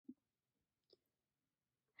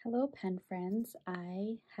Hello pen friends,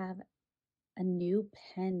 I have a new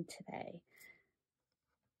pen today.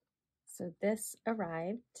 So this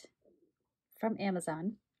arrived from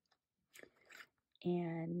Amazon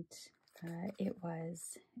and it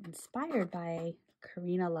was inspired by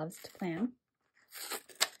Karina Loves to Plan.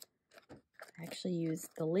 I actually used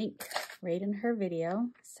the link right in her video,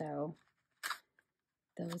 so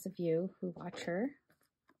those of you who watch her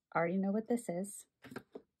already know what this is.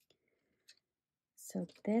 So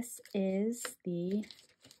this is the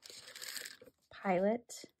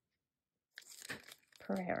Pilot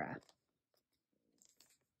Prera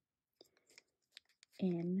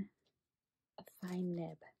in a fine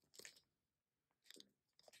nib.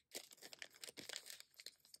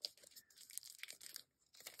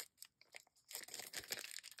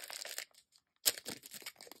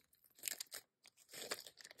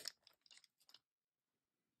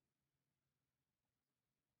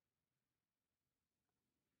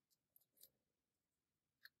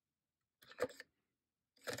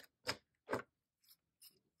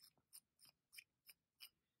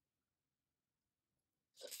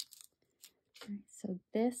 So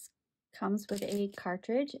this comes with a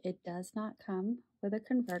cartridge. It does not come with a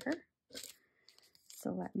converter.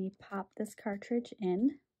 So let me pop this cartridge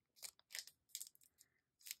in.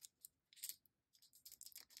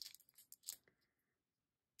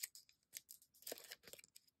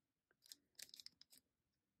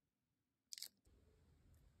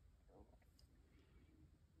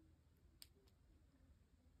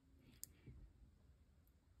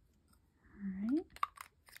 All right.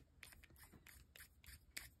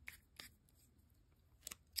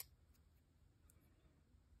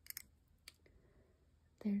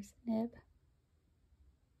 There's a nib.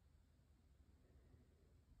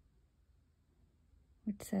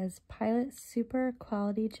 Which says Pilot Super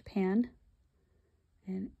Quality Japan.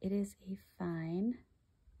 And it is a fine.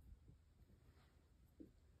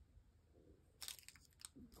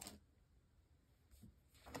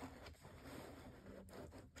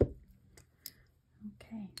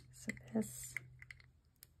 Okay, so this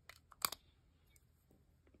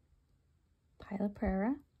Pilot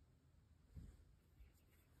Prera,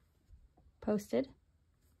 posted,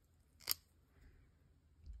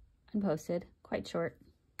 unposted, quite short.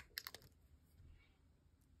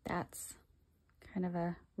 That's kind of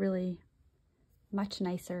a really much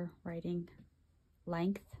nicer writing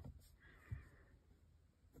length.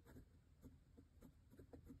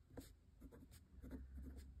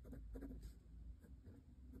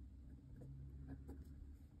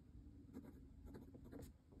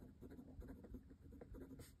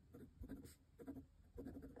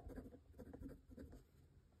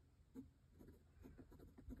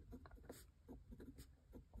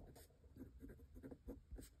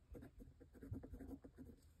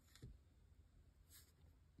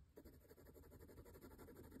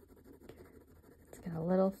 Got a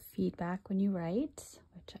little feedback when you write,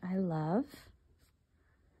 which I love.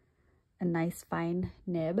 A nice fine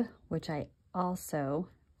nib, which I also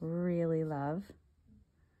really love.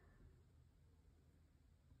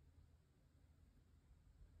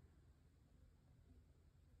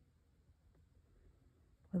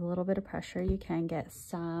 With a little bit of pressure, you can get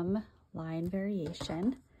some line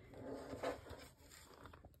variation.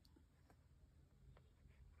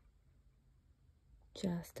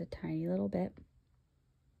 Just a tiny little bit.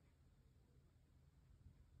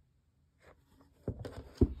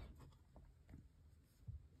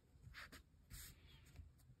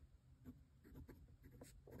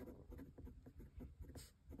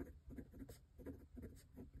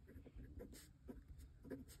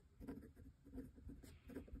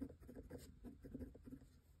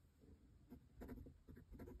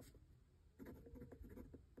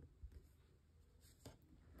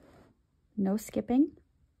 No skipping,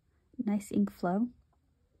 nice ink flow.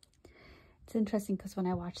 It's interesting because when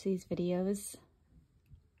I watch these videos,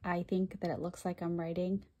 I think that it looks like I'm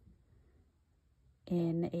writing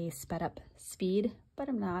in a sped up speed, but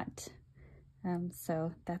I'm not.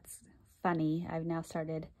 So that's funny. I've now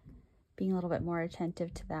started being a little bit more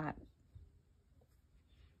attentive to that.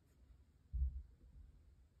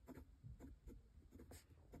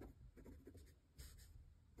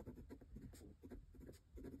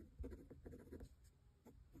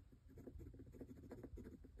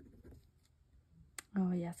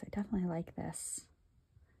 Oh yes, I definitely like this.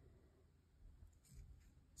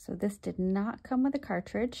 So this did not come with a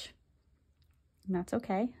cartridge, and that's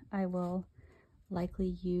okay. I will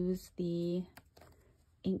likely use the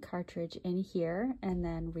ink cartridge in here and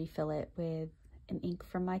then refill it with an ink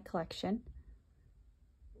from my collection.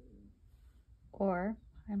 Or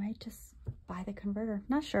I might just buy the converter.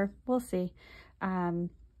 Not sure. We'll see.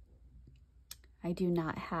 I do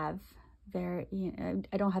not have I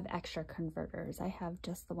don't have extra converters. I have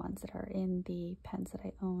just the ones that are in the pens that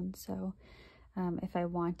I own. So if I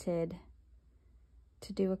wanted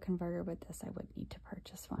to do a converter with this, I would need to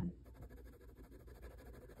purchase one.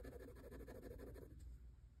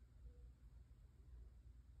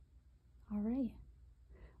 All right.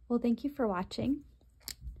 Well, thank you for watching.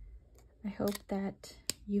 I hope that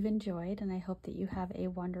you've enjoyed, and I hope that you have a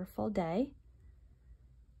wonderful day.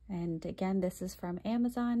 And again, this is from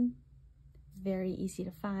Amazon. Very easy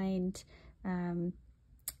to find, and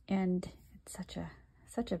it's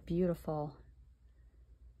such a beautiful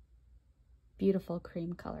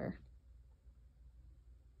cream color.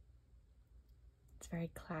 It's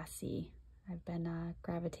very classy. I've been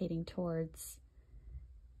gravitating towards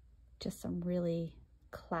just some really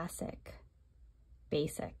classic,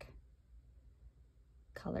 basic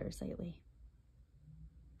colors lately.